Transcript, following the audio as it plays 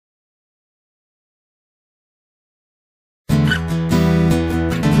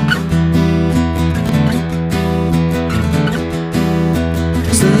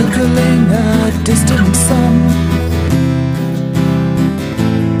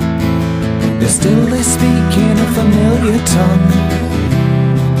yet still they speak in a familiar tongue.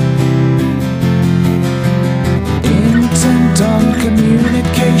 Intent on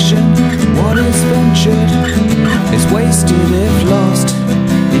communication, what is ventured is wasted if lost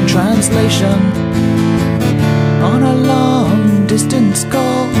in translation. On a long distance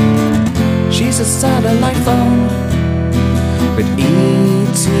call, she's a satellite phone, but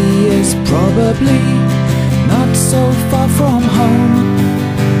E.T. is probably not so far from home.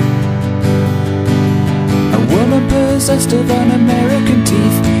 A woman possessed of un-American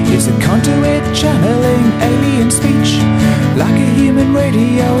teeth is a conduit channeling alien speech, like a human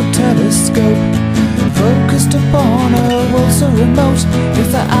radio telescope, focused upon a world so remote,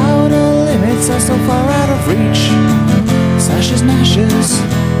 if the outer limits are so far out of reach. Sasha's Gnashers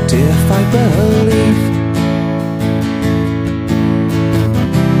defy belief.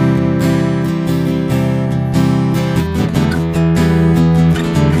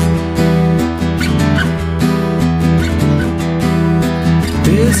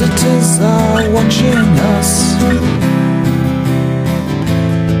 Visitors are watching us,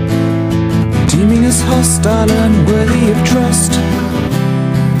 deeming us hostile and worthy of trust.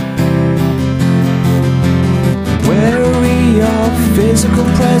 Wary of physical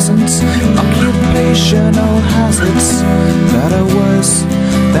presence, occupational hazards that are worse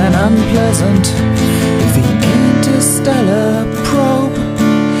than unpleasant. If the interstellar probe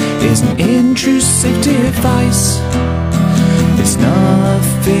is an intrusive device, it's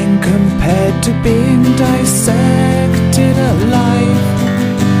nothing compared to being dissected alive.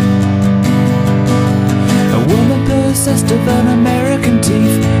 A woman possessed of un-American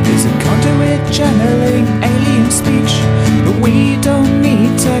teeth is a conduit channeling alien speech, but we don't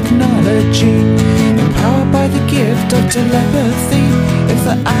need technology, empowered by the gift of telepathy, if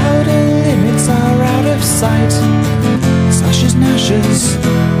the outer limits are out of sight. Sasha's Gnashers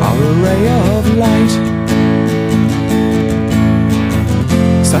are a ray of light.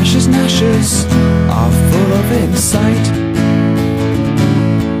 Sasha's Gnashers are full of insight.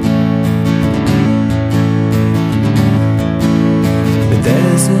 But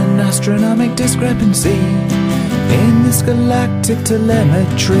there's an astronomical discrepancy in this galactic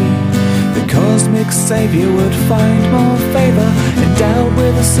telemetry. The cosmic savior would find more favor endowed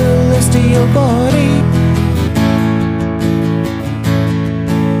with a celestial body.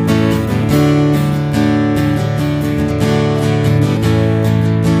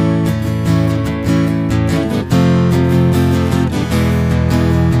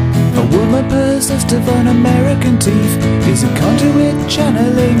 Possessed of un-American teeth is a conduit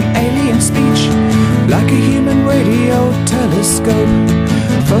channeling alien speech, like a human radio telescope,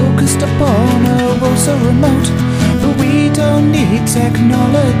 focused upon a world so remote, but we don't need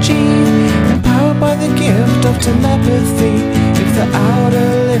technology,